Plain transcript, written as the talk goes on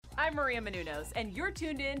I'm Maria Menounos, and you're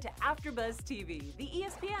tuned in to AfterBuzz TV, the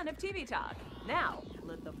ESPN of TV talk. Now,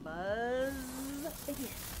 let the buzz begin.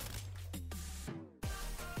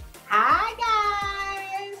 Hi,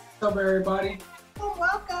 guys. What's up, everybody? Well,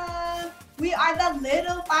 welcome. We are the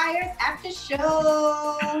Little Fires After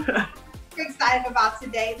Show. We're excited about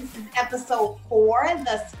today. This is episode 4,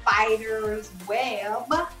 The Spider's Web.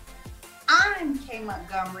 I'm Kay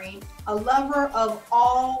Montgomery, a lover of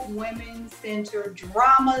all women-centered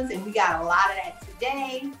dramas, and we got a lot of that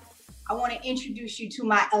today. I want to introduce you to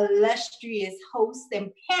my illustrious hosts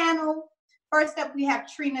and panel. First up, we have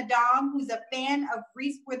Trina Dom, who's a fan of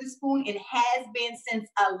Reese Witherspoon and has been since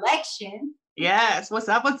election. Yes, what's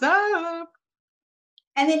up, what's up?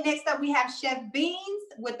 And then next up, we have Chef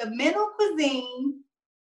Beans with the Mental Cuisine.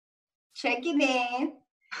 Check it in.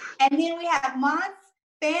 And then we have Mons,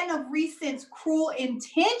 fan of Reese since Cruel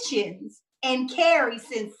Intentions, and Carrie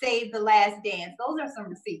since Save the Last Dance. Those are some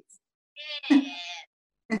receipts. Yeah.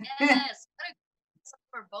 Yes.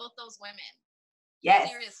 For both those women. Yes.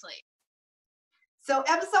 Seriously. So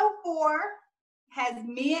episode 4 has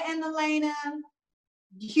Mia and Elena.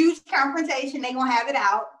 Huge confrontation. They're going to have it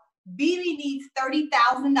out. BB needs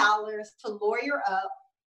 $30,000 to lawyer up.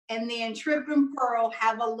 And then Trip and Pearl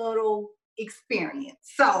have a little experience.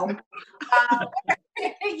 So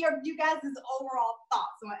you guys' overall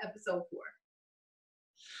thoughts on episode 4.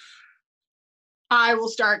 I will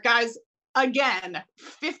start, guys. Again,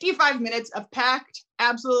 55 minutes of packed,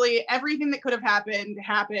 absolutely everything that could have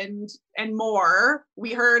happened, and more.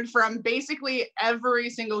 We heard from basically every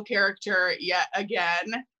single character yet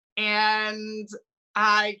again, and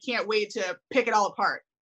I can't wait to pick it all apart.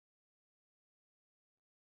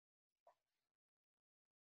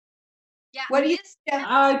 Yeah. What do you think?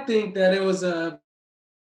 I think that it was a.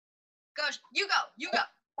 Gosh, you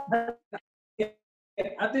go.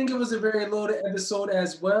 I think it was a very loaded episode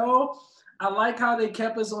as well. I like how they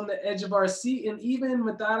kept us on the edge of our seat, and even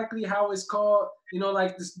methodically how it's called,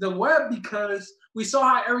 like this, the web, because we saw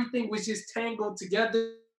how everything was just tangled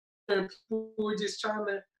together and people were just trying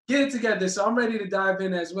to get it together. So I'm ready to dive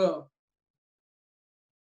in as well.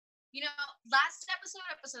 Last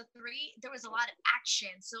episode 3, there was a lot of action.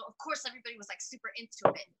 So of course everybody was like super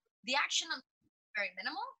into it. The action was very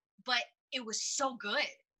minimal, but it was so good.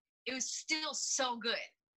 It was still so good.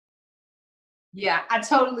 Yeah, I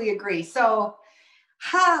totally agree. So,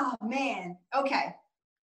 oh man, okay.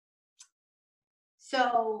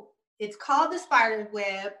 So it's called The Spider's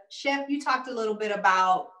Web. Chef, you talked a little bit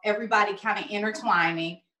about everybody kind of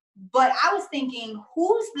intertwining, but I was thinking,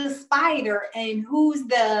 who's the spider and who's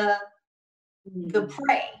the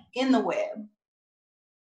prey in the web?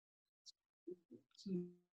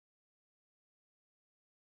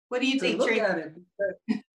 What do you think, Trina?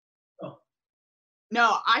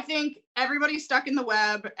 No, I think everybody's stuck in the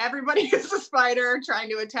web. Everybody is a spider trying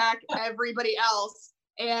to attack everybody else.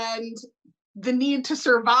 And the need to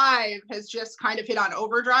survive has just kind of hit on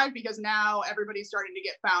overdrive because now everybody's starting to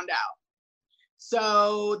get found out.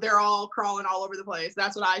 So they're all crawling all over the place.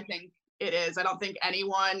 That's what I think it is. I don't think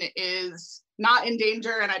anyone is not in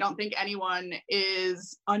danger, and I don't think anyone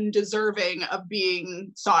is undeserving of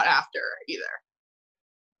being sought after either.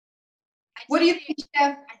 What do you think,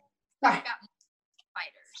 Chef? Sorry.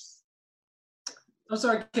 I'm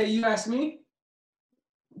sorry, Kay, you asked me?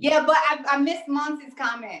 Yeah, but I missed Monty's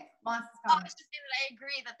comment. I was just saying that I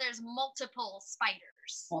agree that there's multiple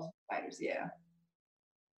spiders. Multiple spiders, yeah.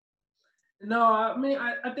 No, I mean,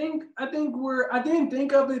 I think I didn't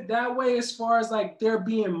think of it that way as far as like there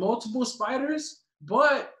being multiple spiders,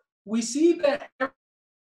 but we see that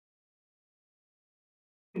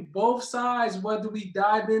both sides, whether we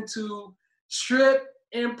dive into Trip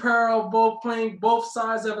and Pearl both playing both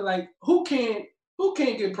sides of it, like who can't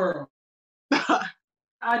get Pearl?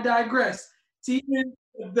 I digress. See,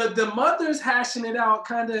 the mother's hashing it out,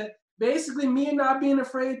 kind of basically Mia not being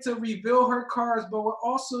afraid to reveal her cards, but we're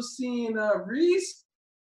also seeing Reese.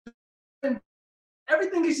 And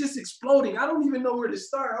everything is just exploding. I don't even know where to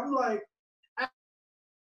start. I'm like, I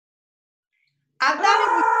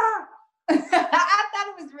thought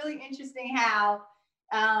it was really interesting how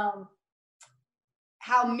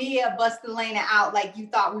Mia busted Elena out like you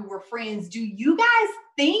thought we were friends. Do you guys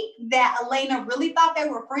think that Elena really thought they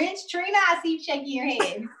were friends? Trina, I see you shaking your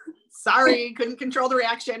head. Sorry, couldn't control the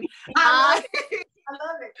reaction. I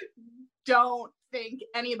love it. Don't think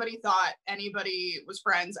anybody thought anybody was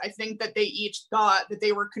friends. I think that they each thought that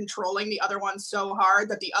they were controlling the other one so hard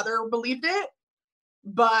that the other believed it.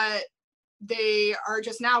 But they are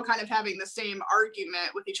just now kind of having the same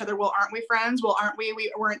argument with each other. Well, aren't we friends? Well, aren't we?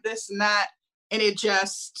 We weren't this and that. And it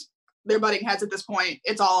just, they're butting heads at this point.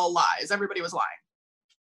 It's all lies. Everybody was lying.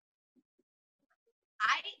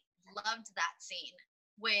 loved that scene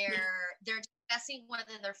where they're discussing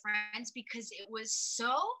whether they're friends because it was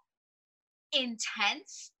so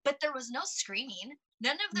intense, but there was no screaming.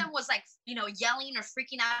 None of them was like, you know, yelling or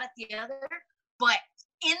freaking out at the other, but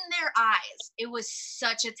in their eyes, it was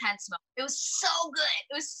such a tense moment. It was so good.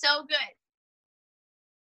 It was so good.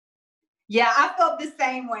 Yeah, I felt the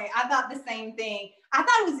same way. I thought the same thing. I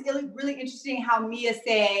thought it was really interesting how Mia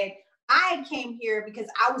said, I came here because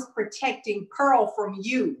I was protecting Pearl from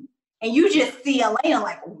you. And you just see Elena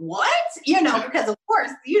like, what? You know, because of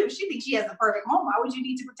course, you know, she thinks she has a perfect home. Why would you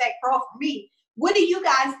need to protect Pearl from me? What do you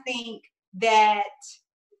guys think that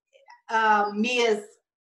Mia's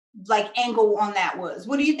like angle on that was?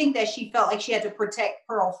 What do you think that she felt like she had to protect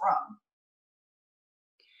Pearl from?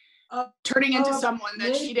 Turning into someone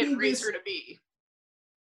that she didn't raise her to be,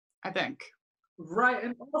 I think. Right,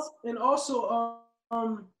 and also,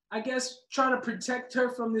 I guess trying to protect her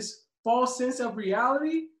from this false sense of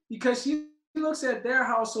reality, because she looks at their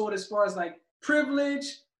household as far as like privilege.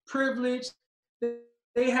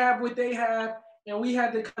 They have what they have, and we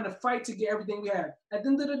had to kind of fight to get everything we have. At the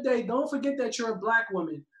end of the day, don't forget that you're a Black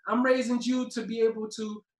woman. I'm raising you to be able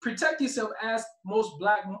to protect yourself as most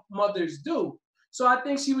Black mothers do. So I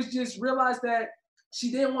think she was just realized that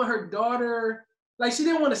she didn't want her daughter, like she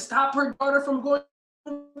didn't want to stop her daughter from going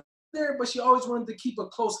there, but she always wanted to keep a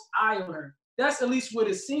close eye on her. That's at least what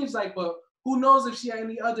it seems like, but who knows if she had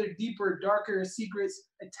any other deeper, darker secrets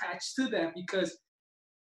attached to that, because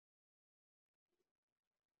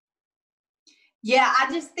yeah,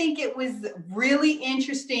 I just think it was really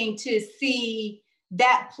interesting to see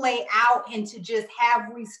that play out and to just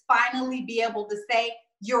have Reese finally be able to say,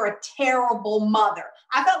 you're a terrible mother.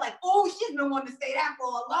 I felt like, oh, she's been wanting to say that for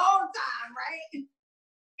a long time, right?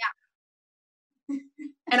 Yeah.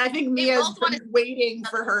 And I think Mia's been waiting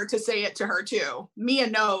for her to say it to her too. Mia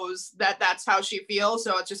knows that that's how she feels.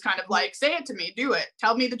 So it's just kind of like, say it to me, do it.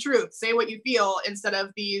 Tell me the truth. Say what you feel instead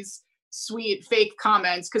of these sweet fake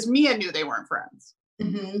comments, because Mia knew they weren't friends.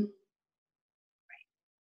 Mm-hmm. Right.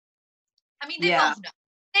 I mean, they both know.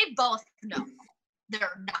 They both know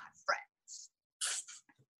they're not friends.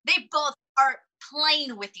 They both are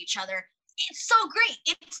playing with each other. It's so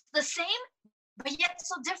great. It's the same, but yet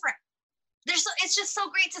so different. It's just so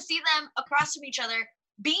great to see them across from each other,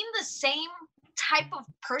 being the same type of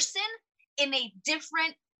person in a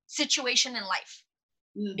different situation in life.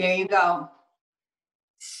 There you go.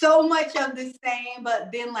 So much of the same, but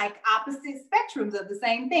then like opposite spectrums of the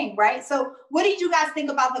same thing, right? So what did you guys think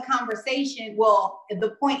about the conversation? Well,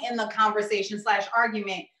 the point in the conversation /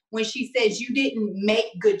 argument when she says you didn't make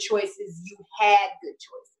good choices, you had good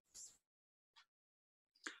choices.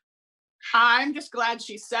 I'm just glad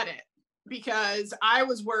she said it, because I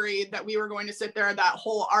was worried that we were going to sit there that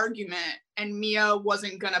whole argument and Mia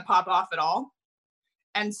wasn't going to pop off at all.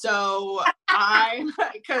 And so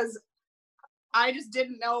because I just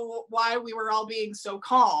didn't know why we were all being so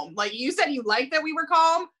calm. Like you said, you liked that we were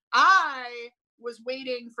calm. I was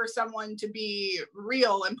waiting for someone to be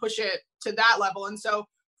real and push it to that level. And so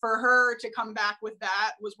for her to come back with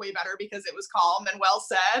that was way better because it was calm and well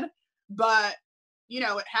said. But, you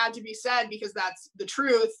know, it had to be said because that's the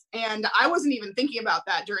truth. And I wasn't even thinking about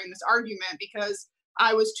that during this argument because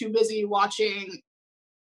I was too busy watching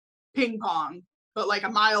ping pong, but like a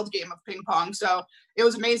mild game of ping pong. So it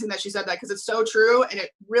was amazing that she said that because it's so true. And it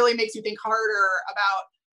really makes you think harder about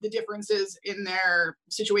the differences in their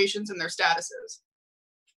situations and their statuses.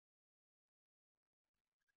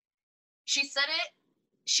 She said it.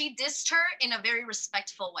 She dissed her in a very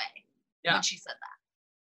respectful way when she said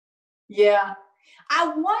that. Yeah. I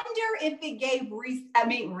wonder if it gave Reese,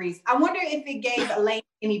 I wonder if it gave Elaine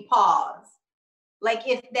any pause. Like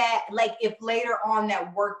if later on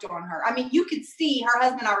that worked on her. I mean, you could see her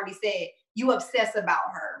husband already said, you obsess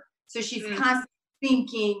about her. So she's constantly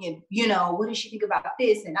thinking and, you know, what does she think about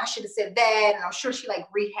this? And I should have said that. And I'm sure she like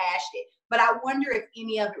rehashed it. But I wonder if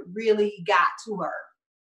any of it really got to her.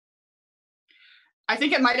 I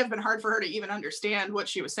think it might have been hard for her to even understand what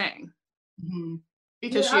she was saying. Mm-hmm.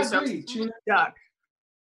 Because she's so stuck.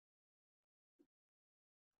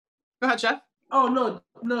 Go ahead, Jeff. Oh,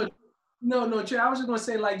 no, Jay, I was just going to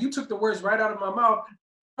say, like, you took the words right out of my mouth.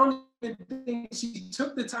 I don't even think she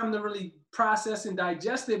took the time to really process and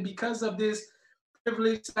digest it because of this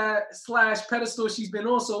privilege / pedestal she's been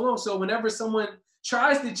on so long. So whenever someone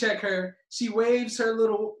tries to check her, she waves her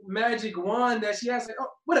little magic wand that she has, like, oh,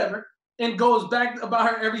 whatever, and goes back about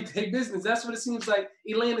her everyday business. That's what it seems like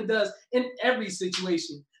Elena does in every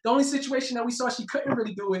situation. The only situation that we saw she couldn't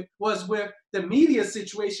really do it was with the media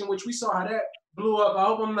situation, which we saw how that blew up. I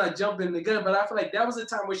hope I'm not jumping the gun, but I feel like that was a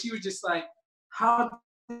time where she was just like, how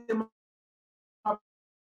did my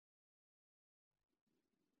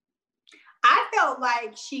I felt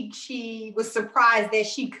like she was surprised that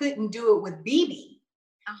she couldn't do it with BB.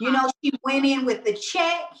 You know, she went in with the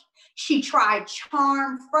check. She tried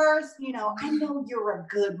charm first. You know, I know you're a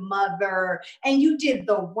good mother and you did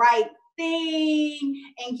the right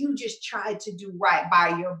thing and you just tried to do right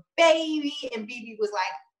by your baby. And BB was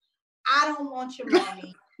like, I don't want your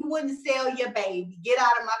money. You wouldn't sell your baby. Get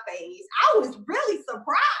out of my face. I was really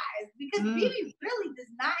surprised because BB really does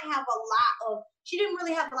not have a lot of, she didn't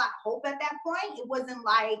really have a lot of hope at that point. It wasn't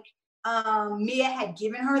like Mia had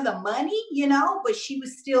given her the money, you know, but she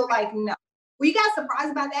was still like, no. Were you guys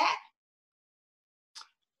surprised about that?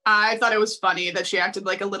 I thought it was funny that she acted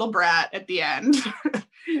like a little brat at the end,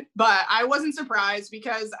 but I wasn't surprised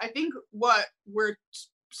because I think what we're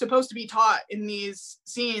supposed to be taught in these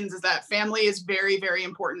scenes is that family is very, very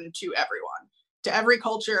important to everyone, to every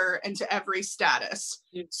culture and to every status.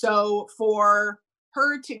 So for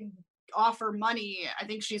her to offer money, I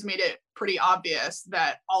think she's made it pretty obvious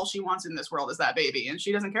that all she wants in this world is that baby and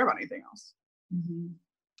she doesn't care about anything else.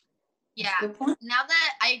 Yeah, now that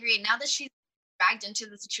I agree, now that she's dragged into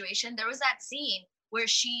the situation, there was that scene where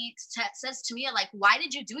she says to Mia, like, why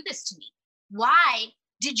did you do this to me? Why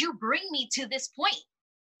did you bring me to this point?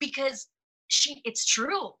 Because it's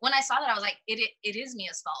true. When I saw that, I was like, it is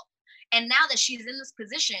Mia's fault. And now that she's in this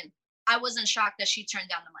position, I wasn't shocked that she turned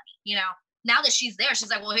down the money. You know, now that she's there, she's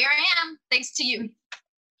like, well, here I am, thanks to you.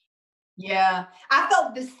 Yeah, I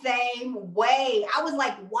felt the same way. I was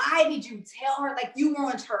like, why did you tell her? Like, you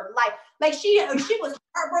ruined her life. Like, she was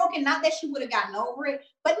heartbroken, not that she would have gotten over it,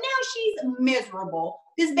 but now she's miserable.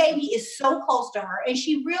 This baby is so close to her, and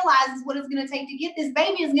she realizes what it's going to take to get this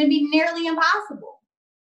baby is going to be nearly impossible.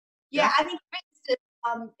 Yeah, I think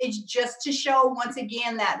it's just to show once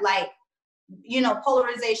again that, like, you know,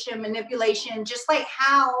 polarization, manipulation, just like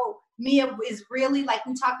how Mia is really, like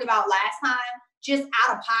we talked about last time, just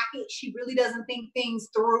out of pocket. She really doesn't think things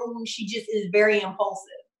through. She just is very impulsive.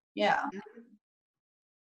 Yeah.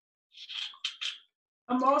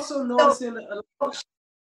 I'm also noticing.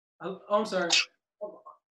 I'm sorry.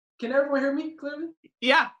 Can everyone hear me clearly?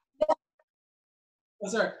 Yeah. I'm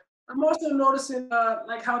sorry. I'm also noticing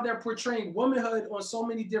like how they're portraying womanhood on so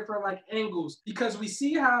many different like angles, because we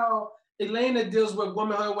see how Elena deals with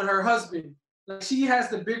womanhood with her husband. Like, she has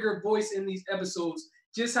the bigger voice in these episodes.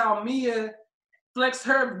 Just how Mia flexed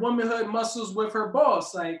her womanhood muscles with her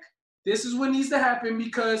boss. Like, this is what needs to happen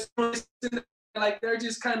because like they're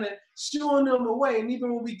just kind of shooing them away. And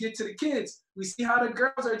even when we get to the kids, we see how the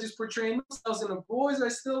girls are just portraying themselves and the boys are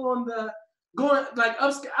still on the going like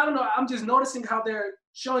up. I don't know. I'm just noticing how they're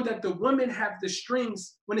showing that the women have the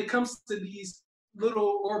strings when it comes to these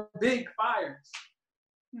little or big fires.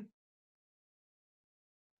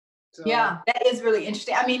 So, yeah, that is really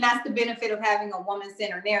interesting. I mean, that's the benefit of having a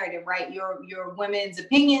woman-centered narrative, right? Your women's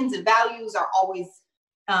opinions and values are always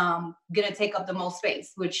going to take up the most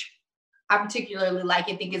space, which I particularly like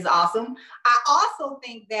and think is awesome. I also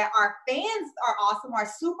think that our fans are awesome, our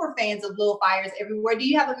super fans of Little Fires Everywhere. Do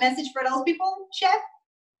you have a message for those people, Chef?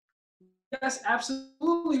 Yes,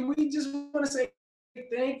 absolutely. We just want to say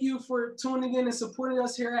thank you for tuning in and supporting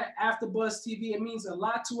us here at AfterBuzz TV. It means a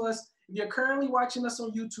lot to us. If you're currently watching us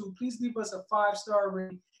on YouTube, please leave us a 5-star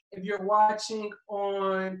rating. If you're watching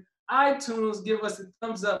on iTunes, give us a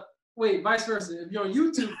thumbs up. Wait, vice versa. If you're on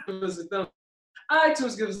YouTube, give us a thumbs up.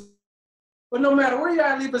 iTunes, give us. But no matter where you're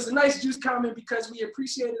at, leave us a nice juice comment because we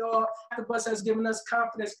appreciate it all. AfterBuzz has given us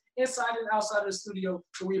confidence inside and outside of the studio.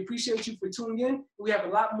 So we appreciate you for tuning in. We have a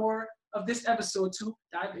lot more of this episode to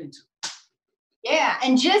dive into. Yeah,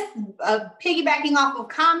 and just piggybacking off of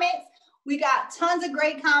comments, we got tons of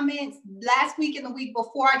great comments last week and the week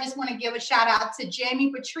before. I just want to give a shout out to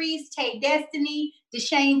Jamie Patrice, Tate Destiny,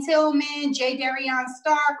 Deshane Tillman, J. Darion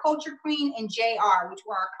Star, Culture Queen, and JR, which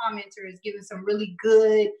were our commenters, giving some really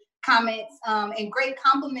good comments and great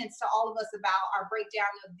compliments to all of us about our breakdown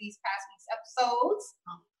of these past week's episodes.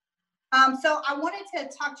 So I wanted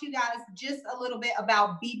to talk to you guys just a little bit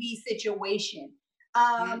about BB's situation.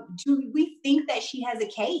 Do we think that she has a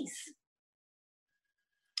case?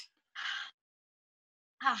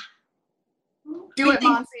 Do it,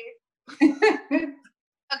 Monty.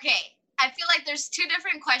 Okay, I feel like there's two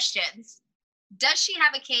different questions. Does she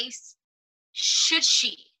have a case? Should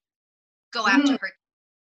she go after her?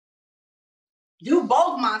 Do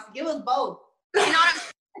both, Monty. Give us both. You know what I'm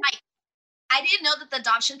saying? Like, I didn't know that the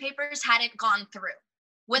adoption papers hadn't gone through.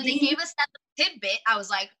 When they gave us that tidbit, I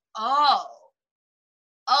was like, oh,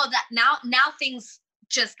 that now things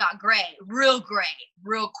just got gray, real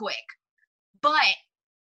quick. But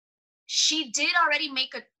she did already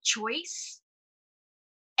make a choice.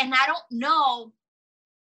 And I don't know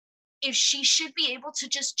if she should be able to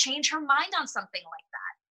just change her mind on something like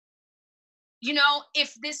that. You know,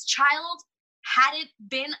 if this child hadn't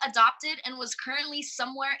been adopted and was currently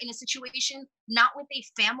somewhere in a situation not with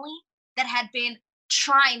a family that had been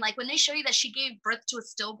trying, like when they show you that she gave birth to a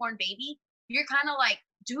stillborn baby, you're kind of like,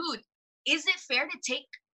 dude, is it fair to take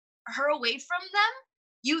her away from them?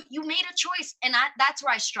 You made a choice, and that's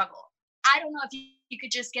where I struggle. I don't know if you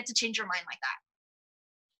could just get to change your mind like that.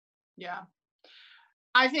 Yeah.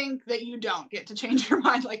 I think that you don't get to change your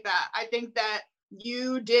mind like that. I think that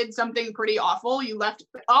you did something pretty awful. You left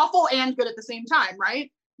awful and good at the same time,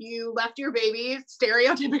 right? You left your baby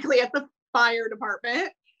stereotypically at the fire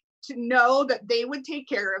department to know that they would take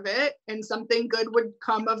care of it and something good would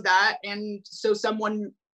come of that. And so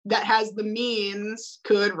someone that has the means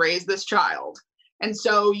could raise this child. And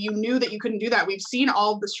so you knew that you couldn't do that. We've seen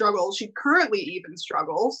all of the struggles. She currently even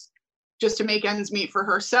struggles just to make ends meet for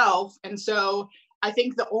herself. And so I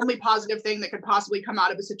think the only positive thing that could possibly come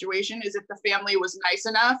out of a situation is if the family was nice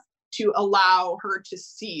enough to allow her to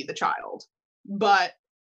see the child. But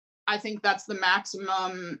I think that's the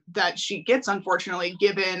maximum that she gets, unfortunately,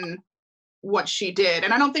 given what she did.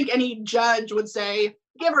 And I don't think any judge would say,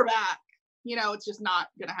 give her back. You know, it's just not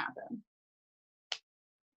going to happen.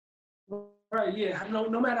 Right, yeah.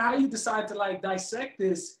 No matter how you decide to like dissect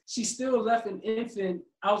this, she still left an infant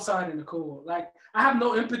outside in the cold. Like, I have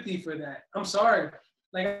no empathy for that. I'm sorry.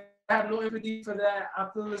 Like, I have no empathy for that. I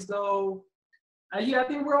feel as though, I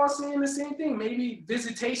think we're all saying the same thing. Maybe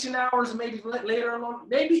visitation hours, maybe later on,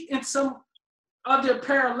 maybe in some other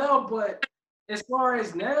parallel, but as far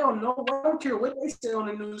as now, no, I don't care what they say on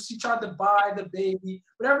the news. She tried to buy the baby,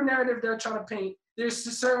 whatever narrative they're trying to paint, there's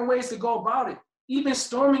certain ways to go about it. Even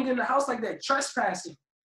storming in the house like that, trespassing.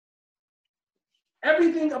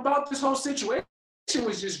 Everything about this whole situation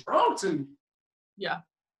was just wrong to me. Yeah.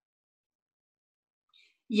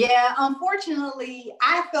 Yeah, unfortunately,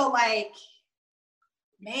 I feel like,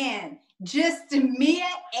 man, just Mia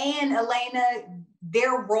and Elena,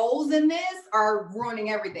 their roles in this are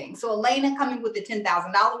ruining everything. So Elena coming with the $10,000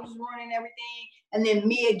 was ruining everything. And then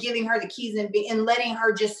Mia giving her the keys and letting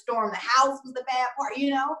her just storm the house was the bad part,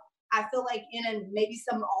 you know? I feel like in maybe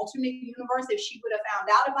some alternate universe, if she would have found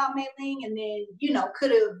out about Mei Ling and then, you know,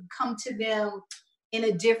 could have come to them in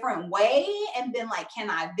a different way and been like, can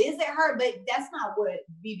I visit her? But that's not what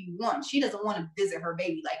Bibi wants. She doesn't want to visit her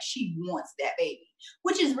baby. Like, she wants that baby,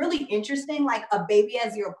 which is really interesting. Like, a baby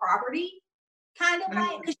as your property, kind of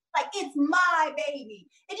like, because she's like, it's my baby.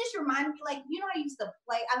 It just reminded me, like, you know, I used to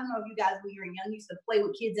play, I don't know if you guys, when you were young, used to play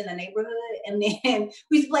with kids in the neighborhood, and then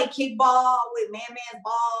we used to play kickball with man's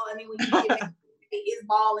ball, and then when you get his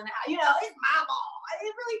ball, and you know, it's my ball.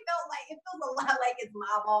 It really feels a lot like it's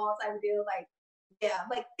my ball type of deal. Like, yeah,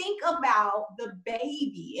 like, think about the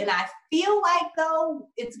baby. And I feel like, though,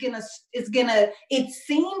 it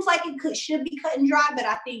seems like should be cut and dry, but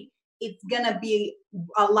I think it's gonna be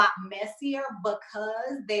a lot messier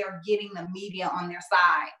because they are getting the media on their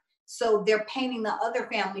side. So they're painting the other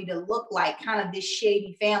family to look like kind of this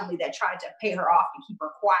shady family that tried to pay her off and keep her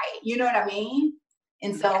quiet. You know what I mean?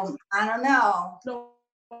 And so, I don't know.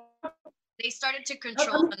 They started to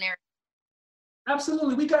control the narrative.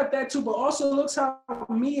 Absolutely, we got that too, but also looks how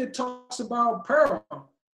Mia talks about Pearl.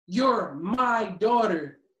 You're my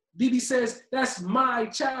daughter. Bibi says, that's my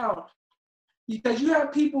child. Because you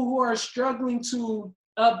have people who are struggling to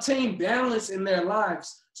obtain balance in their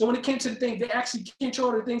lives. So when it came to the thing, they actually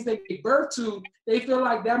control the things they give birth to, they feel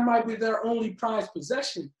like that might be their only prized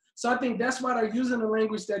possession. So I think that's why they're using the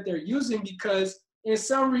language that they're using, because in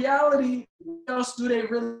some reality, what else do they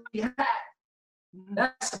really have?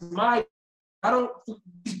 That's my, I don't,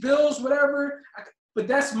 these bills, whatever, but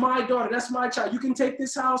that's my daughter, that's my child. You can take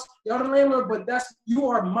this house, you're the landlord, but you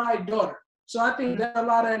are my daughter. So I think that a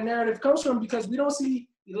lot of that narrative comes from, because we don't see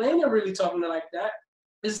Elena really talking like that.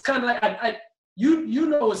 It's kind of like, you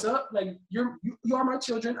know what's up, like you are my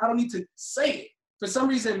children, I don't need to say it. For some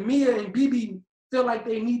reason, Mia and Bibi feel like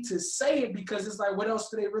they need to say it, because it's like, what else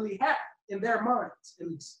do they really have in their minds, at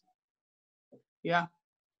least? Yeah.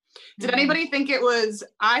 Did anybody think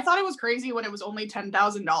I thought it was crazy when it was only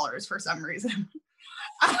 $10,000 for some reason.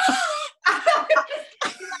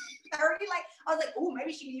 I was like, oh,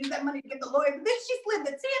 maybe she can use that money to get the lawyer. But then she slid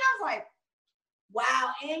the 10. I was like,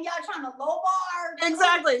 wow, and y'all trying to lowbar?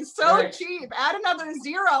 Exactly. So cheap. Add another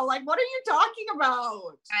zero. Like, what are you talking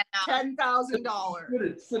about?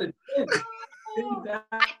 $10,000.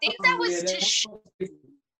 I think that was to show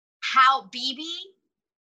how Bibi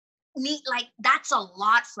that's a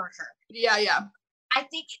lot for her. Yeah. I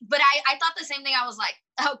think, but I thought the same thing. I was like,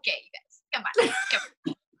 okay, you guys, come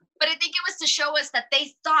on. But I think it was to show us that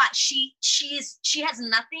they thought she has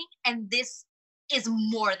nothing, and this is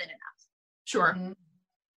more than enough. Sure. Mm-hmm.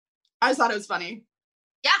 I just thought it was funny.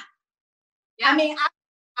 Yeah. I mean,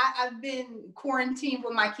 I've been quarantined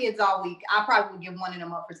with my kids all week. I probably would give one of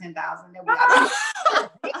them up for 10,000.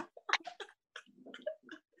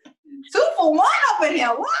 2 for 1 up in here.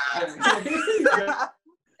 What?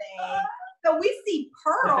 So we see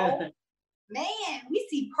Pearl. Man, we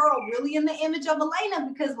see Pearl really in the image of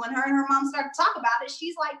Elena, because when her and her mom start to talk about it,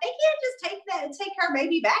 she's like, they can't just take her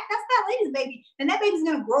baby back. That's that lady's baby. And that baby's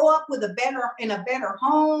gonna grow up in a better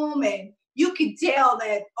home. And you can tell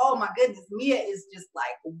that, oh my goodness, Mia is just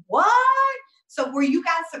like, what? So were you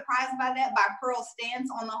guys surprised by that, by Pearl's stance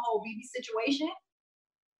on the whole BB situation?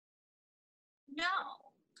 No.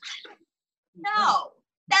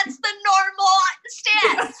 That's the normal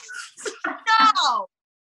stance. No.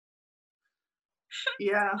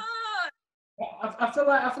 Yeah. I feel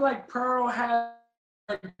like Pearl had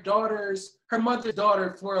her mother's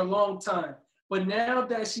daughter for a long time. But now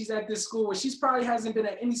that she's at this school, where she's probably hasn't been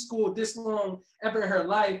at any school this long ever in her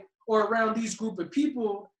life, or around these group of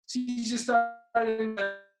people, she's just starting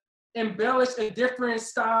to embellish a different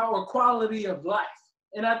style or quality of life.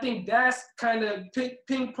 And I think that's kind of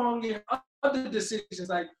ping-ponging other decisions.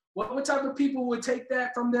 Like, what type of people would take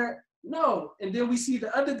that from there? No. And then we see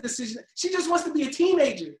the other decision. She just wants to be a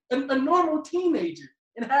teenager, a normal teenager,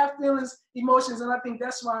 and have feelings, emotions. And I think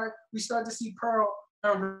that's why we start to see Pearl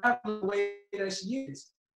the way that she is.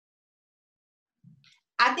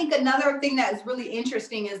 I think another thing that is really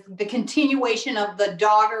interesting is the continuation of the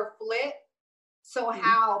daughter flip. So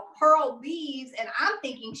how Pearl leaves, and I'm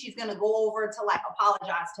thinking she's going to go over to like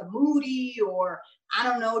apologize to Moody, or I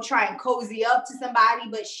don't know, try and cozy up to somebody,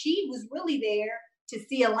 but she was really there to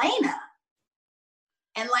see Elena.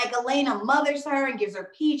 And like Elena mothers her and gives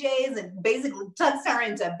her PJs and basically tucks her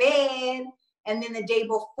into bed. And then the day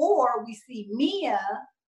before, we see Mia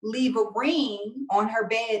leave a ring on her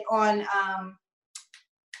bed, on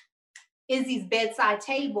Izzy's bedside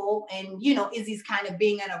table. And, you know, Izzy's kind of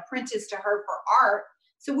being an apprentice to her for art.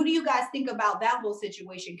 So what do you guys think about that whole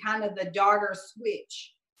situation, kind of the daughter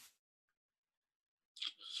switch?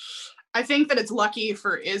 I think that it's lucky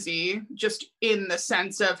for Izzy, just in the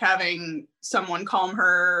sense of having someone calm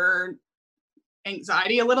her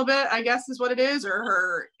anxiety a little bit, I guess is what it is, or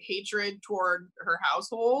her hatred toward her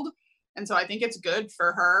household. And so I think it's good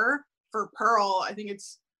for her. For Pearl, I think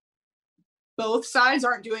it's both sides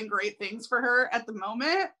aren't doing great things for her at the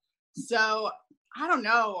moment. So I don't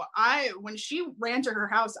know. When she ran to her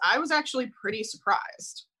house, I was actually pretty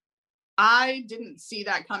surprised. I didn't see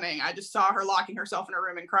that coming. I just saw her locking herself in her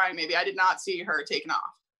room and crying. Maybe I did not see her taken off.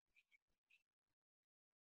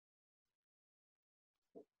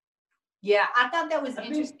 Yeah, I thought that was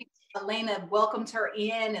interesting. Elena welcomed her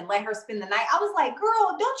in and let her spend the night. I was like,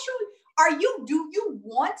 girl, do you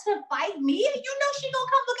want to fight Mia? You know she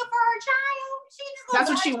gonna come looking for her child. That's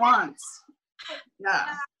what she wants.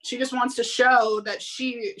 Yeah. She just wants to show that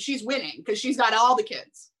she's winning because she's got all the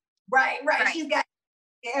kids. Right. She's got,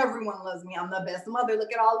 everyone loves me. I'm the best mother.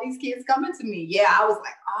 Look at all these kids coming to me. Yeah, I was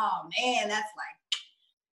like, oh man, that's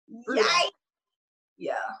like, yikes.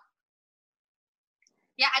 Yeah.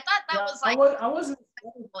 Yeah, I thought that was like. I wasn't.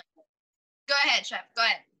 Go ahead, Chef. Go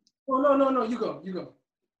ahead. Oh, no. You go.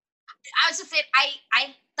 I was just saying,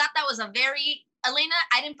 I thought that was a very Elena.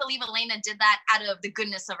 I didn't believe Elena did that out of the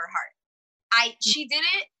goodness of her heart. She did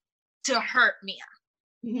it to hurt Mia.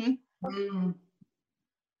 Mm-hmm.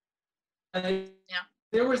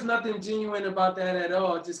 There was nothing genuine about that at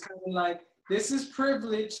all. Just kind of like, this is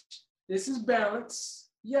privilege. This is balance.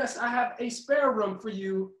 Yes, I have a spare room for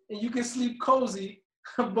you, and you can sleep cozy.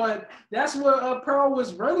 But that's what Pearl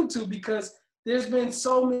was running to, because there's been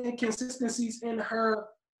so many inconsistencies in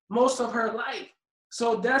most of her life.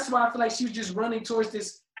 So that's why I feel like she was just running towards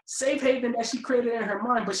this safe haven that she created in her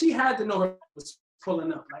mind. But she had to know her was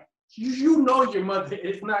pulling up. Like, you know your mother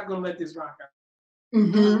is not going to let this rock out.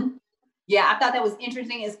 Mm-hmm. Yeah, I thought that was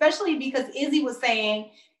interesting, especially because Izzy was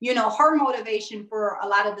saying, you know, her motivation for a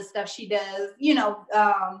lot of the stuff she does, you know,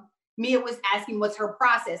 Mia was asking what's her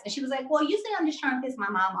process. And she was like, well, you say I'm just trying to piss my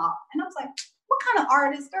mom off. And I was like, what kind of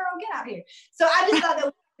artist, girl? Get out here. So I just thought that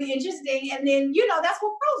was really interesting. And then, you know, that's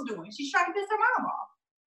what Pearl's doing. She's trying to piss her mom off.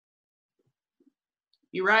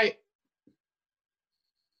 You're right.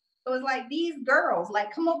 So it's like, these girls,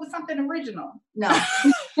 like, come up with something original. No.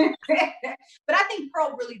 But I think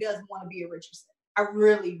Pearl really does want to be a Richardson.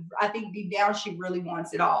 I think deep down, she really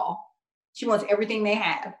wants it all. She wants everything they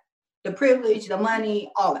have. The privilege, the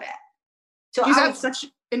money, all of that. So she's at such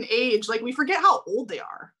an age, like, we forget how old they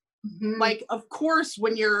are. Mm-hmm. Like, of course,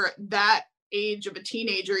 when you're that age of a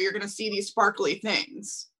teenager, you're going to see these sparkly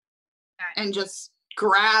things Right. and just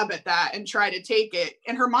grab at that and try to take it.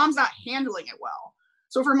 And her mom's not handling it well.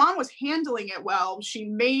 So if her mom was handling it well, she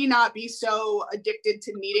may not be so addicted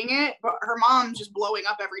to needing it, but her mom's just blowing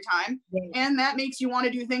up every time. Right. And that makes you want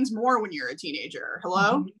to do things more when you're a teenager.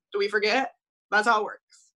 Hello? Mhm. Do we forget? That's how it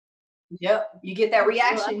works. Yep, you get that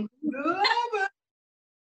reaction.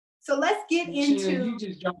 So let's get Sheena, into. you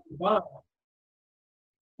just dropped the bomb.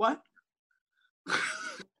 What?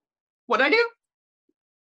 What'd I do?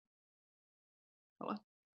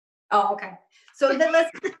 Oh, okay. So then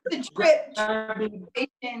let's get the trip I mean,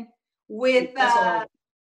 conversation with that's all.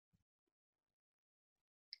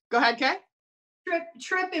 Go ahead, Kay.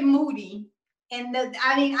 Trip and Moody. And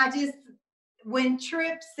when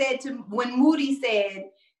Moody said,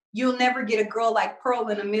 "You'll never get a girl like Pearl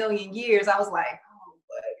in a million years," I was like, "Oh,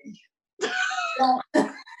 buddy, don't."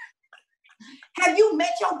 Have you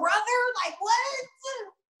met your brother? Like what?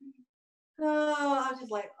 Oh, I was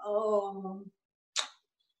just like, oh,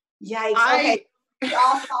 yikes. Okay, we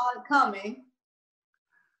all saw it coming.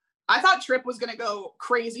 I thought Trip was gonna go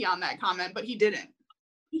crazy on that comment, but he didn't.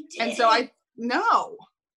 He did. And so no.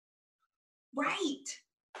 Right.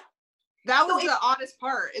 That was So the oddest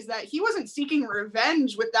part, is that he wasn't seeking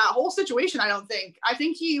revenge with that whole situation, I don't think. I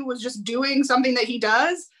think he was just doing something that he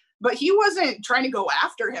does, but he wasn't trying to go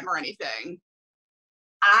after him or anything.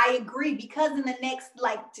 I agree, because in the next,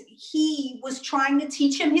 he was trying to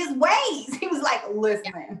teach him his ways. He was like,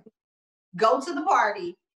 listen, go to the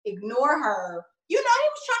party, ignore her. You know, he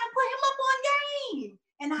was trying to put him up on game.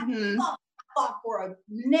 And I thought for a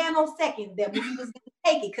nanosecond that he was going to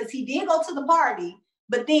take it, because he did go to the party.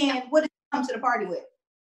 But then what did he come to the party with?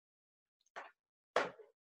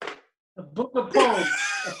 A book of poems,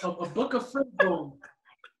 a book of friend poems.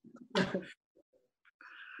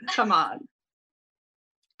 Come on.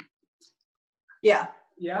 Yeah.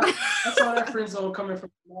 Yeah, that's all that friend zone coming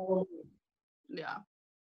from. Yeah.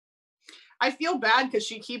 I feel bad because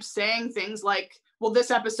she keeps saying things like, well,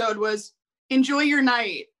 this episode was enjoy your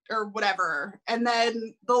night or whatever. And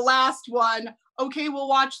then the last one, okay, we'll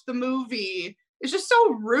watch the movie. It's just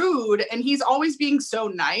so rude. And he's always being so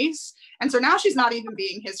nice. And so now she's not even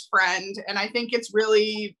being his friend. And I think it's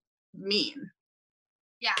really mean.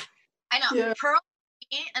 Yeah, I know. Yeah. Pearl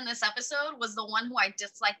in this episode was the one who I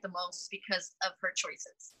disliked the most because of her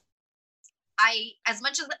choices. As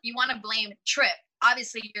much as you want to blame Trip,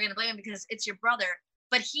 obviously you're going to blame him because it's your brother,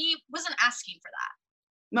 but he wasn't asking for that.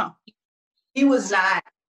 No. He was not.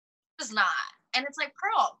 He was not. And it's like,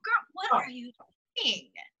 Pearl, girl, what are you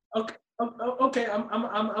doing? Okay. I'm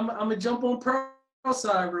gonna jump on Pearl's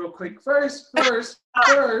side real quick. First. Okay,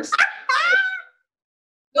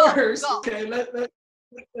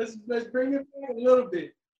 let's bring it back a little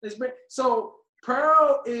bit. So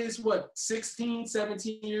Pearl is what, 16,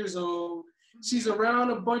 17 years old. She's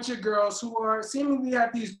around a bunch of girls who are seemingly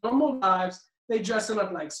have these normal lives. They dressing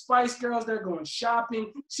up like Spice Girls. They're going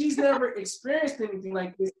shopping. She's never experienced anything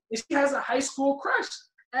like this. And she has a high school crush,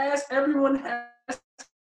 as everyone has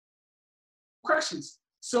crushes.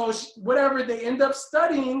 So whatever, they end up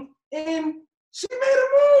studying, and she made a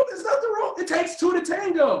move. There's nothing wrong. It takes two to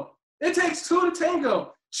tango.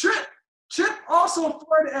 Trip also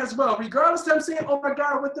flirted as well. Regardless of them saying, oh my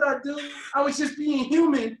God, what did I do? I was just being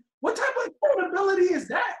human. What type of vulnerability is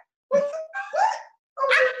that? What? I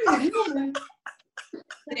was just being human.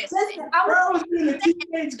 I was being a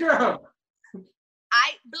teenage girl.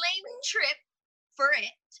 I blame Trip for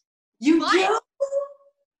it. You but do?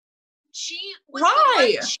 She was Right. the one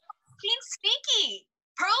being sneaky.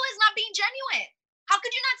 Pearl is not being genuine. How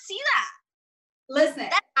could you not see that? Listen,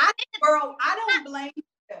 I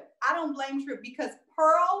don't blame Trip because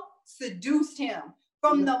Pearl seduced him.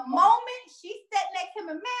 From the moment she sat next to him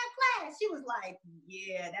in math class, she was like,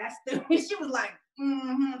 yeah, that's the richest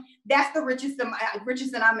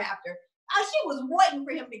that I'm after. She was waiting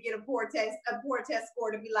for him to get a poor test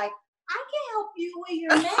score to be like, I can help you with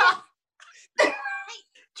your math.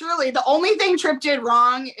 Truly, the only thing Trip did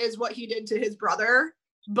wrong is what he did to his brother.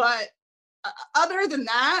 But other than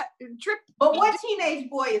that, Trip. But what teenage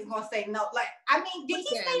boy is gonna say no? Like, I mean, did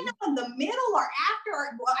he say no in the middle or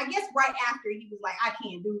after? Well, I guess right after he was like, I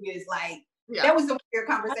can't do this. Like, that was a weird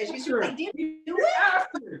conversation. She was like, did you do it?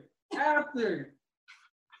 After.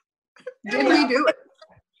 Did he do it?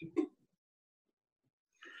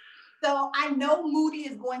 So I know Moody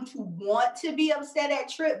is going to want to be upset at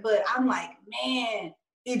Trip, but I'm like, man,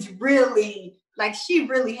 it's really like she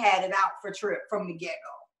really had it out for Trip from the get-go.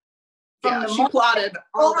 Yeah, she plotted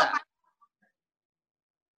all that.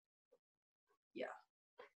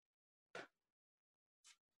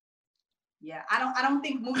 Yeah. I don't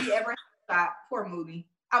think Moody ever had shot. Poor Moody.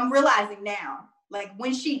 I'm realizing now, like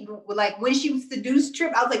when she seduced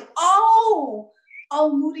Trip, I was like, oh,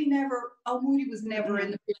 Moody was never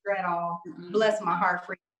in the picture at all. Bless my heart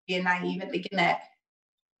for being naive and thinking that.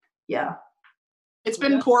 Yeah. It's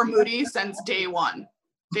been poor Moody since day one.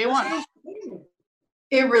 Day one.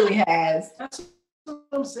 It really has. That's what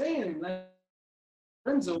I'm saying. Like,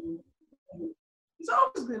 friend zone. He's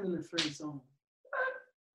always been in the friend zone.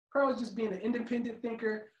 Pearl's just being an independent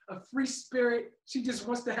thinker, a free spirit. She just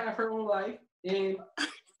wants to have her own life. And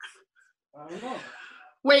I don't know.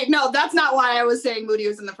 Wait, no, that's not why I was saying Moody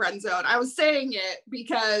was in the friend zone. I was saying it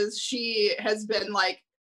because she has been like,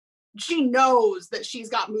 she knows that she's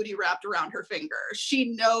got Moody wrapped around her finger.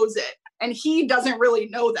 She knows it. And he doesn't really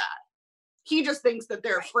know that. He just thinks that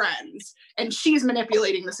they're friends. And she's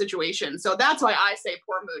manipulating the situation. So that's why I say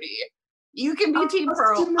poor Moody. You can be Team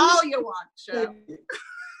Pearl all you want, Chef.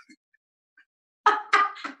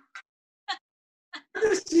 What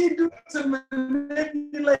does she do to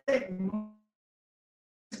manipulate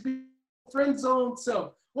friend zone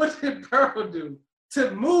self? What did Pearl do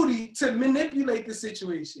to Moody to manipulate the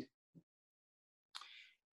situation?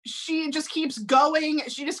 She just keeps going.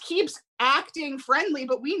 She just keeps acting friendly,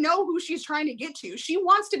 but we know who she's trying to get to. She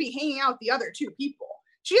wants to be hanging out with the other two people.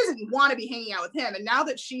 She doesn't want to be hanging out with him. And now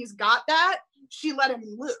that she's got that, she let him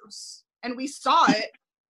loose. And we saw it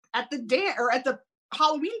at the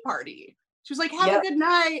Halloween party. She was like, have a good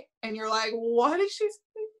night. And you're like, what is she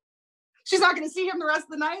saying? She's not going to see him the rest of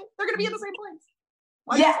the night. They're going to be in the same place.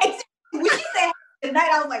 When she said good night,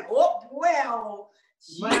 I was like, oh, well,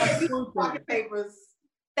 pocket papers.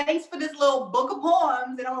 Thanks for this little book of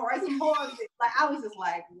poems, and I'm gonna write some poems. Like I was just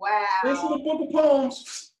like, wow. This is a book of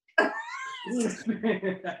poems.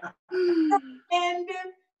 And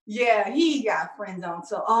yeah, he got friend zone.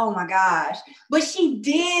 So, oh my gosh. But she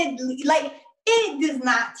did, like, it does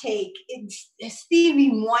not take,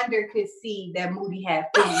 Stevie Wonder could see that Moody had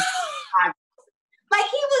feelings. Like,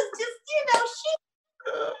 he was just, she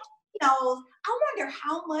knows. I wonder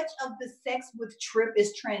how much of the sex with Trip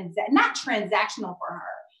is not transactional for her,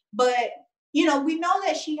 but, we know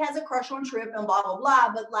that she has a crush on Trip and blah, blah,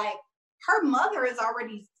 blah, but, like, her mother has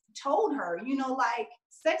already told her, like,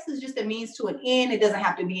 sex is just a means to an end. It doesn't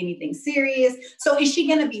have to be anything serious. So is she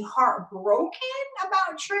going to be heartbroken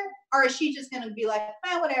about Trip, or is she just going to be like,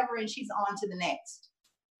 whatever, and she's on to the next?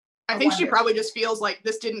 I think she probably just feels like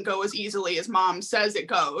this didn't go as easily as mom says it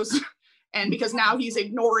goes. And because now he's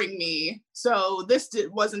ignoring me, so this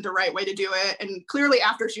wasn't the right way to do it. And clearly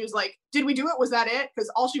after she was like, did we do it? Was that it? Because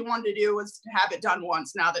all she wanted to do was to have it done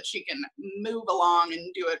once, now that she can move along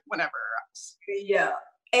and do it whenever else. Yeah.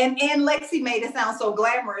 And Lexi made it sound so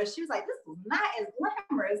glamorous. She was like, this is not as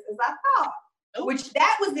glamorous as I thought. Oh. Which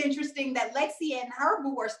that was interesting that Lexi and her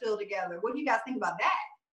boo are still together. What do you guys think about that?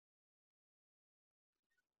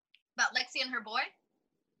 About Lexi and her boy?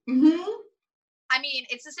 Mm-hmm. I mean,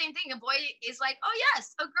 it's the same thing. A boy is like, oh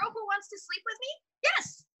yes, a girl who wants to sleep with me?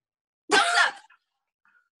 Yes. Thumbs up.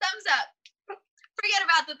 Thumbs up. Forget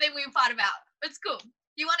about the thing we fought about. It's cool.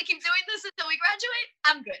 You want to keep doing this until we graduate?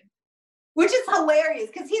 I'm good. Which is hilarious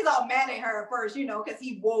because he's all mad at her at first, because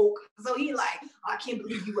he woke. So he like, I can't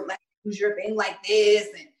believe you would let me use your thing like this.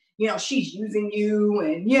 And, she's using you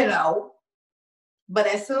and, But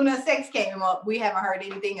as soon as sex came up, we haven't heard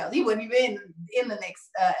anything else. He wouldn't even in the next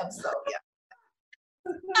episode. Yeah.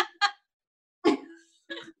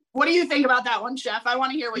 What do you think about that one, Chef? I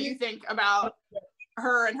want to hear what you think about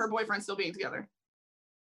her and her boyfriend still being together.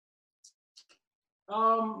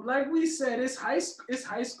 Like we said, it's high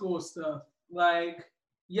school stuff. Like,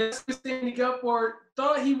 yes, he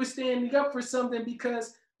thought he was standing up for something,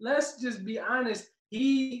 because let's just be honest,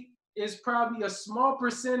 he is probably a small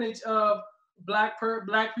percentage of black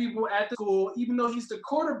people at the school. Even though he's the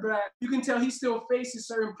quarterback, you can tell he still faces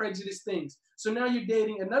certain prejudice things. So now you're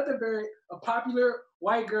dating a popular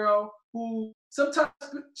white girl who sometimes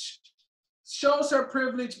shows her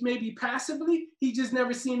privilege maybe passively. He just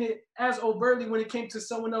never seen it as overtly when it came to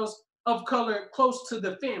someone else of color close to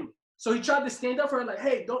the family. So he tried to stand up for her, like,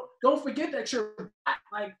 hey, don't forget that you're black.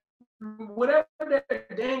 Like, whatever they're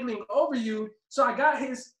dangling over you. So I got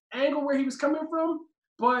his angle where he was coming from,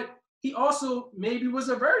 but he also maybe was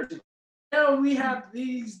a virgin. Now we have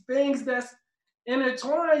these things that's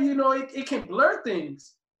intertwined, it can blur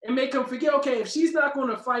things and make them forget, okay, if she's not going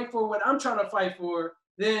to fight for what I'm trying to fight for,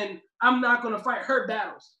 then I'm not going to fight her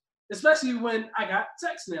battles, especially when I got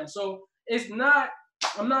sex now. So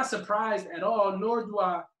I'm not surprised at all, nor do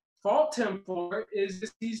I fault him for it.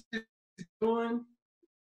 He's just doing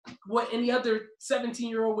what any other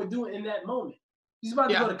 17-year-old would do in that moment. He's about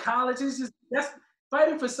to go to college. That's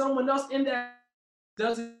fighting for someone else in that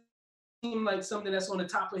doesn't seem like something that's on the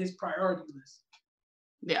top of his priority list.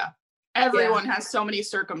 Yeah. Everyone has so many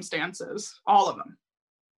circumstances. All of them.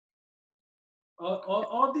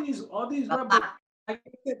 All these rebels, I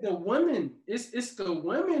think the women, it's the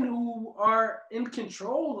women who are in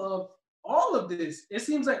control of all of this. It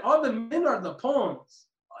seems like all the men are the pawns.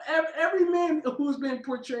 Every man who's been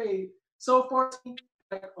portrayed so far seems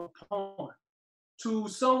like a pawn to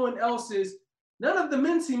someone else's. None of the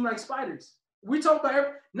men seem like spiders. We talk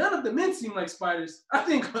about none of the men seem like spiders. I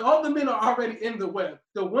think all the men are already in the web.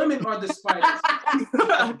 The women are the spiders.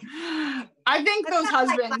 I think those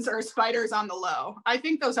husbands are spiders on the low. I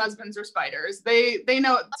think those husbands are spiders. They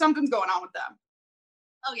know something's going on with them.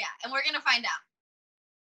 Oh yeah, and we're gonna find out.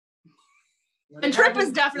 And Trip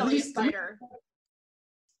is definitely a spider.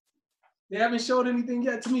 They haven't showed anything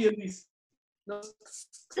yet to me, at least. No.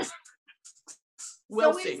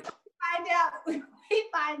 We'll see. We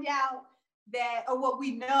find out that, or what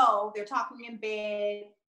we know, they're talking in bed,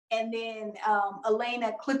 and then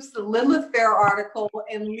Elena clips the Lilith Fair article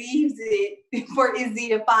and leaves it for Izzy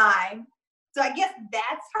to find. So I guess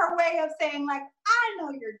that's her way of saying, like, I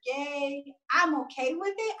know you're gay. I'm okay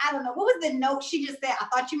with it. I don't know. What was the note she just said? I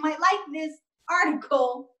thought you might like this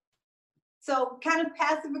article. So kind of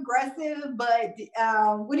passive aggressive, but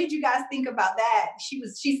what did you guys think about that? She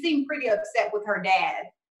seemed pretty upset with her dad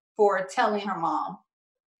for telling her mom.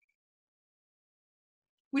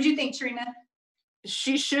 What'd you think, Trina?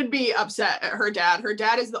 She should be upset at her dad. Her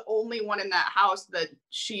dad is the only one in that house that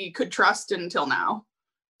she could trust until now.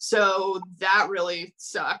 So that really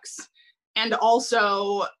sucks. And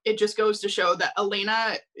also, it just goes to show that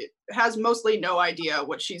Elena has mostly no idea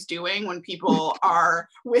what she's doing when people are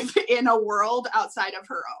within a world outside of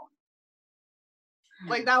her own.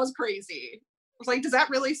 Like, that was crazy. I was like, does that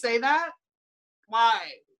really say that? Why?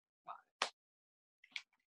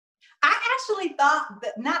 I actually thought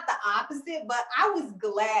that, not the opposite, but I was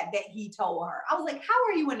glad that he told her. I was like, how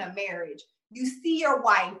are you in a marriage? You see your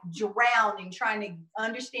wife drowning, trying to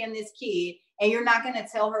understand this kid, and you're not going to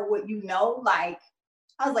tell her what you know? Like,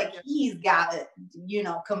 I was like, he's got to,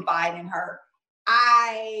 confide in her.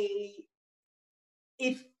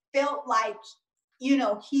 It felt like,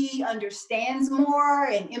 he understands more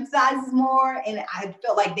and emphasizes more, and I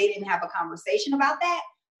felt like they didn't have a conversation about that.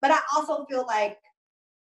 But I also feel like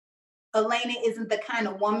Elena isn't the kind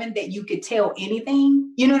of woman that you could tell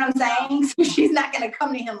anything. You know what I'm saying? So she's not going to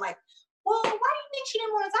come to him like, well, why do you think she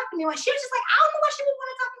didn't want to talk to me? Like, she was just like, I don't know why she would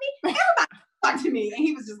want to talk to me. Everybody talk to me. And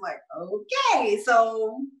he was just like, okay.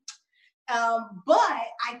 So, but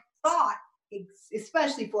I thought,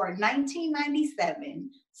 especially for a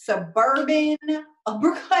 1997 suburban,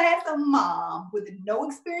 upper class mom with no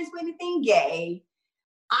experience with anything gay,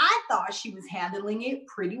 I thought she was handling it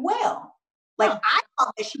pretty well. Like, I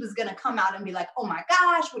thought that she was going to come out and be like, oh my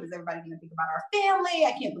gosh, what is everybody going to think about our family?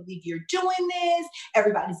 I can't believe you're doing this.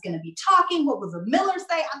 Everybody's going to be talking. What was a Miller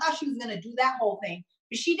say? I thought she was going to do that whole thing,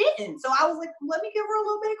 but she didn't. So I was like, let me give her a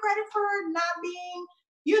little bit of credit for not being,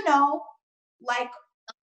 like,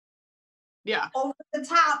 over the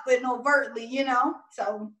top and overtly,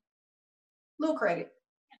 so little credit.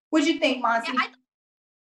 What'd you think, Monty? Yeah, I kind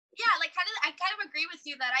of agree with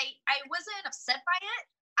you that I wasn't upset by it.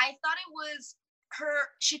 I thought it was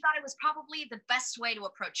she thought it was probably the best way to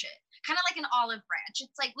approach it. Kind of like an olive branch.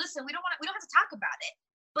 It's like, listen, we don't have to talk about it,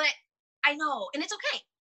 but I know, and it's okay.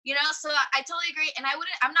 So I totally agree. And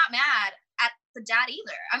I'm not mad at the dad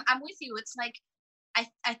either. I'm with you. It's like, I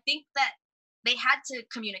think that they had to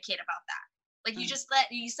communicate about that. Like, you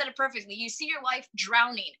said it perfectly. You see your wife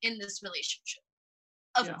drowning in this relationship.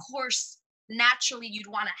 Of course, naturally you'd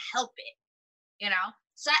want to help it,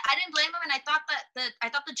 So I didn't blame him, and I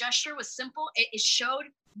thought the gesture was simple. It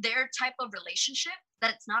showed their type of relationship,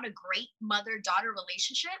 that it's not a great mother-daughter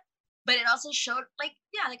relationship, but it also showed like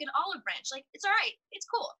an olive branch. Like, it's all right, it's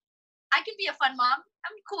cool. I can be a fun mom.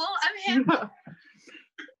 I'm cool. I'm him.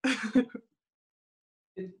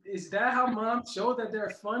 Is that how moms show that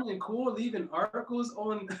they're fun and cool, leaving articles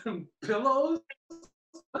on pillows?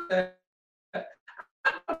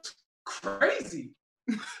 Crazy.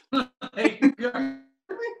 No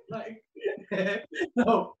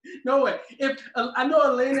way. If I know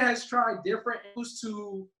Elena has tried different ways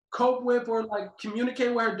to cope with or like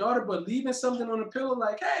communicate with her daughter, but leaving something on a pillow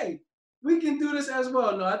like, hey, we can do this as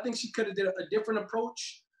well. No, I think she could have did a different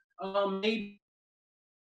approach. Maybe,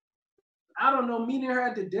 I don't know, meeting her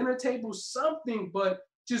at the dinner table, something, but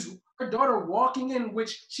just her daughter walking in,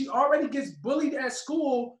 which she already gets bullied at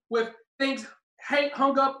school with things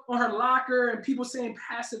hung up on her locker and people saying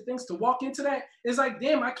passive things, to walk into that. It's like,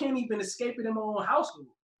 damn, I can't even escape it in my own household.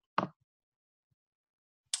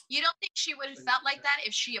 You don't think she would have felt like that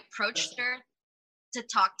if she approached her to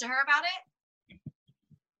talk to her about it?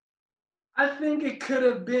 I think it could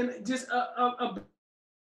have been just I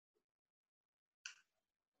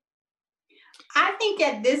think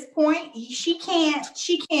at this point she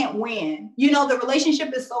can't win. You know, the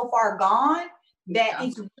relationship is so far gone that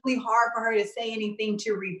it's really hard for her to say anything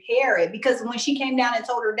to repair it. Because when she came down and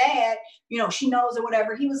told her dad, you know, she knows or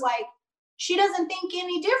whatever, he was like, she doesn't think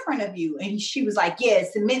any different of you. And she was like, yeah,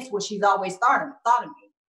 it cements what she's always thought of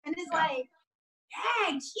me. And it's like,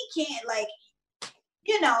 dang, she can't, like,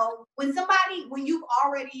 you know, when you've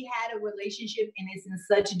already had a relationship and it's in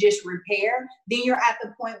such disrepair, then you're at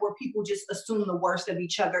the point where people just assume the worst of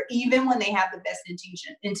each other, even when they have the best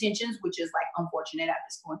intentions, which is like unfortunate at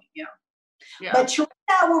this point, you know. Yeah. But Trina,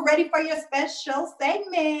 we're ready for your special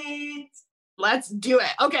segment. Let's do it.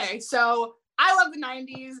 Okay, so I love the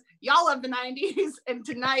 90s. Y'all love the 90s. And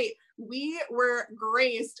tonight we were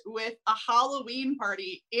graced with a Halloween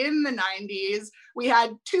party in the 90s. We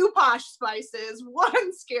had 2 posh spices,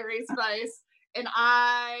 1 scary spice, and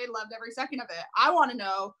I loved every second of it. I want to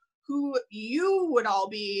know who you would all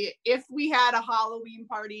be if we had a Halloween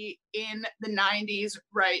party in the 90s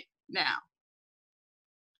right now.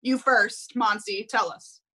 You first, Monsi, tell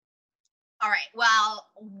us. All right. Well,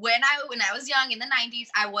 when I was young in the 90s,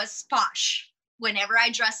 I was posh. Whenever I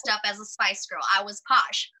dressed up as a Spice Girl, I was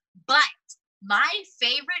posh. But my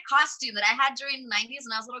favorite costume that I had during the 90s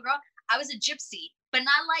when I was a little girl, I was a gypsy, but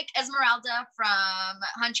not like Esmeralda from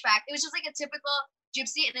Hunchback. It was just like a typical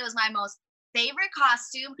gypsy, and it was my most favorite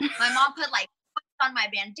costume. My mom put like on my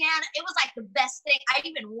bandana. It was like the best thing. I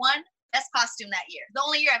even won best costume that year. The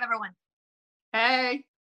only year I've ever won. Hey,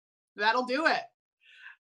 that'll do it.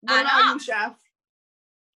 What about you, Chef?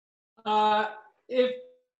 If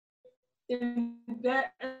in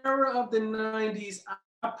that era of the 90s,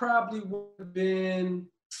 I probably would have been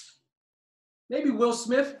maybe Will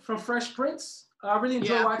Smith from Fresh Prince. I really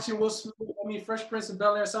enjoy watching Will Smith. Fresh Prince of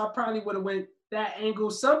Bel-Air. So I probably would have went that angle.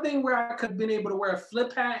 Something where I could have been able to wear a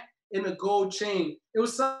flip hat and a gold chain. It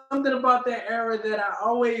was something about that era that I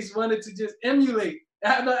always wanted to just emulate.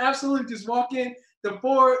 Absolutely, just walk in, the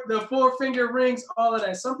four finger rings, all of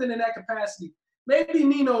that. Something in that capacity. Maybe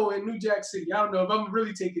Nino in New Jack City. I don't know if I'm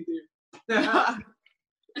really taking there.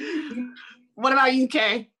 What about you,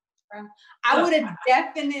 Kay? I would have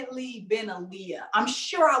definitely been Aaliyah. I'm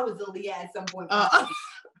sure I was Aaliyah at some point.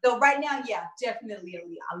 So right now, yeah, definitely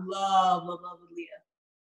Aaliyah. I love Aaliyah.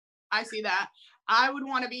 I see that. I would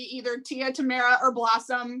want to be either Tia, Tamara, or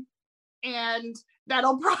Blossom, and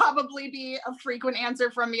that'll probably be a frequent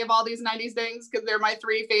answer from me of all these 90s things because they're my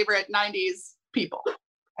 3 favorite 90s people.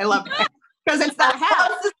 I love it because it's that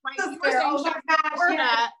hat.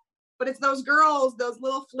 But it's those girls, those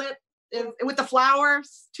little flip with the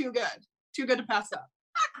flowers. Too good to pass up.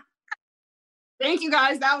 Thank you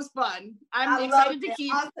guys. That was fun. I'm excited to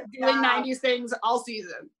keep doing 90s things all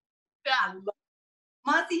season. Yeah.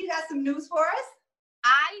 Monsi, you got some news for us?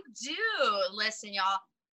 I do. Listen, y'all.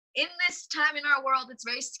 In this time in our world, it's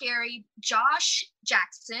very scary. Joshua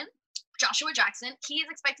Jackson, he is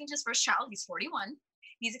expecting his first child. He's 41.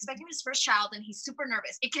 He's expecting his first child, and he's super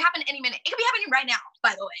nervous. It could happen any minute. It could be happening right now,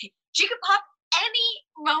 by the way. She could pop any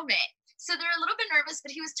moment. So they're a little bit nervous,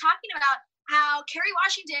 but he was talking about how Kerry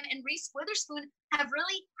Washington and Reese Witherspoon have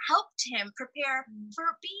really helped him prepare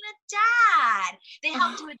for being a dad. They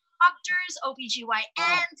helped him with doctors,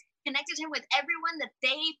 OBGYNs, connected him with everyone that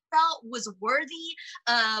they felt was worthy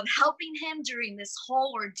of helping him during this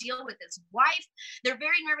whole ordeal with his wife. They're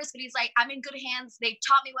very nervous, but he's like, I'm in good hands. They've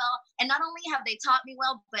taught me well. And not only have they taught me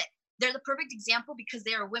well, but they're the perfect example because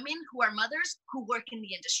they are women who are mothers who work in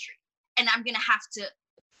the industry. And I'm going to have to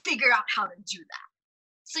figure out how to do that.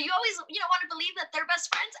 So you always, want to believe that they're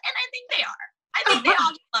best friends. And I think they are. I think they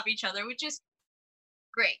all love each other, which is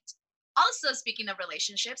great. Also, speaking of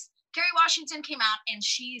relationships, Kerry Washington came out and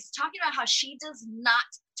she's talking about how she does not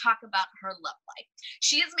talk about her love life.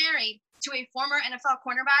 She is married to a former NFL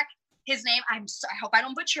cornerback. His name, I hope I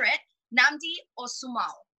don't butcher it, Nnamdi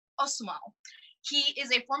Asomugha. He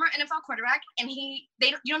is a former NFL quarterback, and you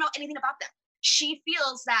don't know anything about them. She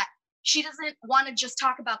feels that she doesn't want to just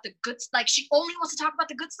talk about the good, like she only wants to talk about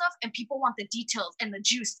the good stuff, and people want the details and the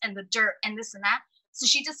juice and the dirt and this and that. So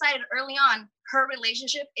she decided early on her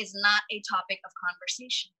relationship is not a topic of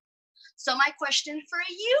conversation. So my question for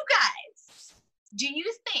you guys, do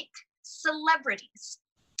you think celebrities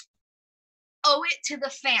owe it to the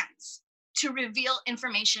fans to reveal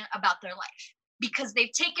information about their life because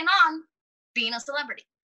they've taken on being a celebrity?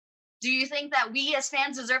 Do you think that we as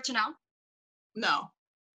fans deserve to know? No.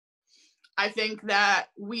 I think that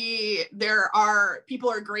people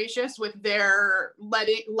are gracious with their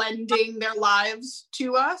lending their lives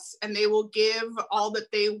to us, and they will give all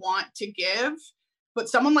that they want to give. But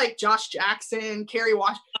someone like Josh Jackson, Kerry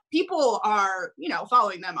Wash, people are,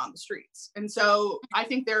 following them on the streets. And so I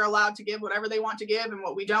think they're allowed to give whatever they want to give, and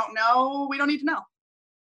what we don't know, we don't need to know.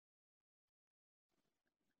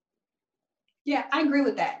 Yeah, I agree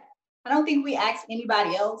with that. I don't think we ask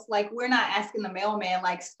anybody else. Like, we're not asking the mailman,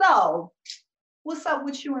 like, so what's up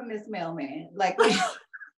with you and this mailman? Like,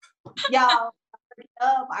 y'all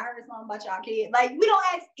up, I heard something about y'all kid. Like, we don't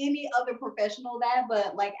ask any other professional that,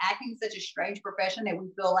 but like acting such a strange profession that we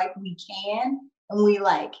feel like we can and we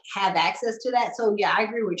like have access to that. So yeah, I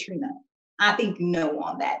agree with Trina. I think no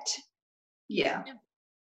on that. Yeah.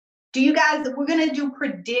 Do you guys, we're gonna do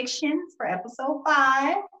predictions for episode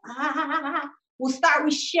 5. We'll start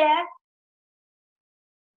with Chef.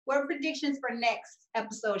 What are predictions for next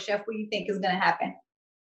episode, Chef? What do you think is gonna happen?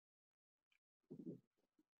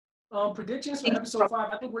 Predictions for episode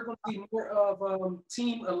 5. I think we're going to see more of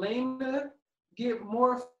Team Elena get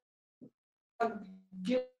more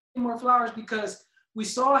flowers, because we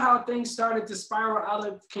saw how things started to spiral out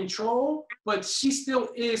of control, but she still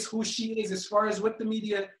is who she is as far as with the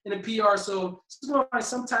media and the PR. So she's going to find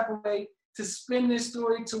some type of way to spin this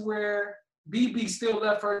story to where BB still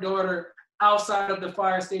left her daughter outside of the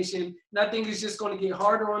fire station. And I think it's just going to get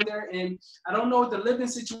harder on there. And I don't know what the living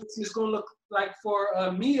situation is going to look like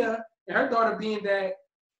for Mia and her daughter, being that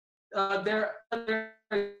their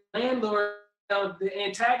landlord, the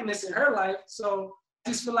antagonist in her life. So I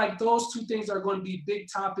just feel like those two things are going to be big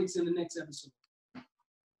topics in the next episode.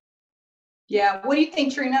 Yeah. What do you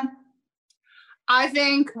think, Trina? I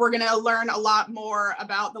think we're going to learn a lot more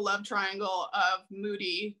about the love triangle of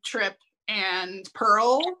Moody, Trip, and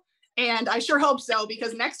Pearl. And I sure hope so,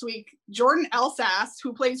 because next week, Jordan Elsass,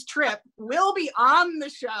 who plays Trip, will be on the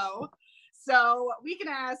show. So we can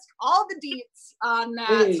ask all the deets on that.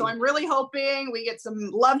 Hey. So I'm really hoping we get some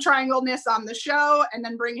love triangle-ness on the show and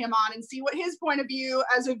then bring him on and see what his point of view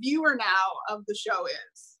as a viewer now of the show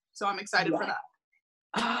is. So I'm excited for that.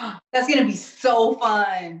 That's going to be so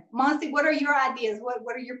fun. Monty, what are your ideas?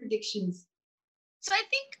 What are your predictions? So I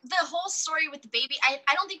think the whole story with the baby, I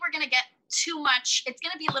don't think we're going to get too much. It's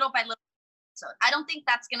going to be little by little. So I don't think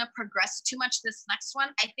that's going to progress too much this next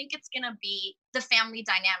one. I think it's going to be the family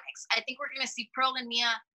dynamics. I think we're going to see Pearl and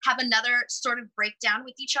Mia have another sort of breakdown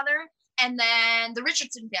with each other. And then the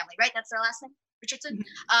Richardson family, right? That's their last name, Richardson.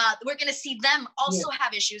 Mm-hmm. We're going to see them also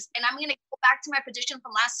have issues. And I'm going to go back to my prediction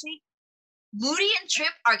from last week. Moody and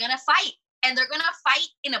Trip are going to fight. And they're going to fight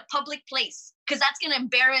in a public place, because that's going to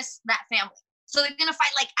embarrass that family. So they're going to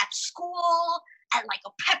fight like at school, at like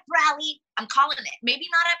a pep rally. I'm calling it. Maybe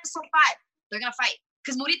not episode 5. They're going to fight,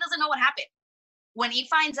 because Moody doesn't know what happened. When he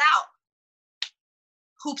finds out,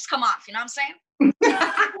 hoops come off. You know what I'm saying?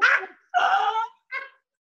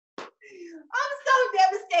 I'm so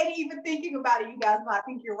devastated even thinking about it, you guys. But I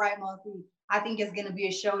think you're right, Monty. I think it's going to be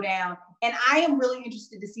a showdown. And I am really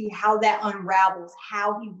interested to see how that unravels,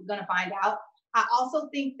 how he's going to find out. I also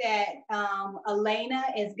think that Elena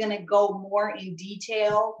is going to go more in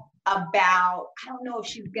detail about, I don't know if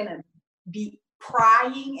she's going to be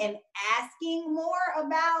prying and asking more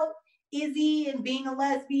about Izzy and being a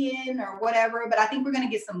lesbian or whatever, but I think we're going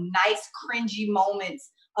to get some nice cringy moments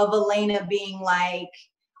of Elena being like,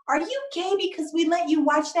 are you gay because we let you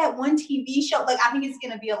watch that one TV show? Like, I think it's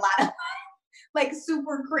going to be a lot of like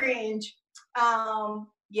super cringe.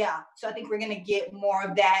 Yeah, so I think we're going to get more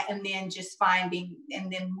of that, and then just finding, and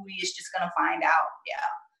then Moody is just going to find out. Yeah.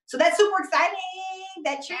 So that's super exciting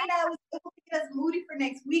that Trina was able to get us Moody for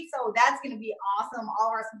next week. So that's going to be awesome. All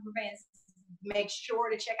of our super fans, make sure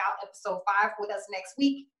to check out episode 5 with us next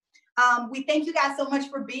week. We thank you guys so much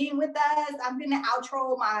for being with us. I'm going to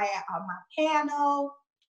outro my panel.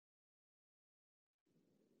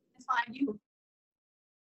 It's fine, you.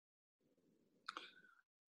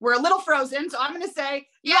 We're a little frozen, so I'm going to say,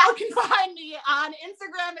 y'all can find me on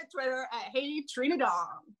Instagram and Twitter at Hey Trina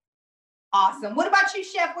Dong. Awesome. What about you,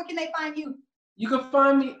 Chef? Where can they find you? You can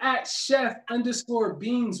find me at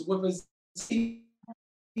chef_beans with a Z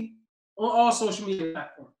on all social media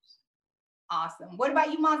platforms. Awesome. What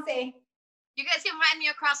about you, Monse? You guys can find me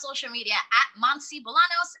across social media at Monse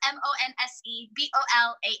Bolanos,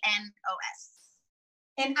 MonseBolanos.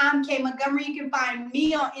 And I'm Kay Montgomery. You can find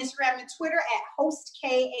me on Instagram and Twitter at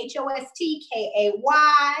hostkay, HOSTKAY.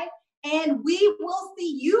 And we will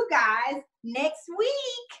see you guys next week.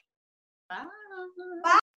 Bye.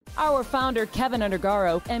 Bye. Our founder, Kevin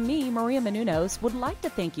Undergaro, and me, Maria Menounos, would like to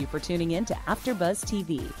thank you for tuning in to AfterBuzz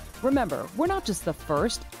TV. Remember, we're not just the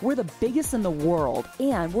first, we're the biggest in the world,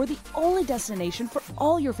 and we're the only destination for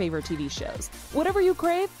all your favorite TV shows. Whatever you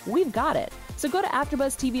crave, we've got it. So go to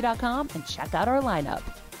AfterBuzzTV.com and check out our lineup.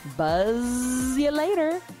 Buzz you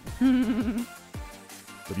later. The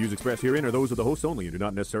views expressed herein are those of the hosts only and do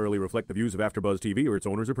not necessarily reflect the views of AfterBuzz TV or its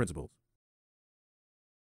owners or principals.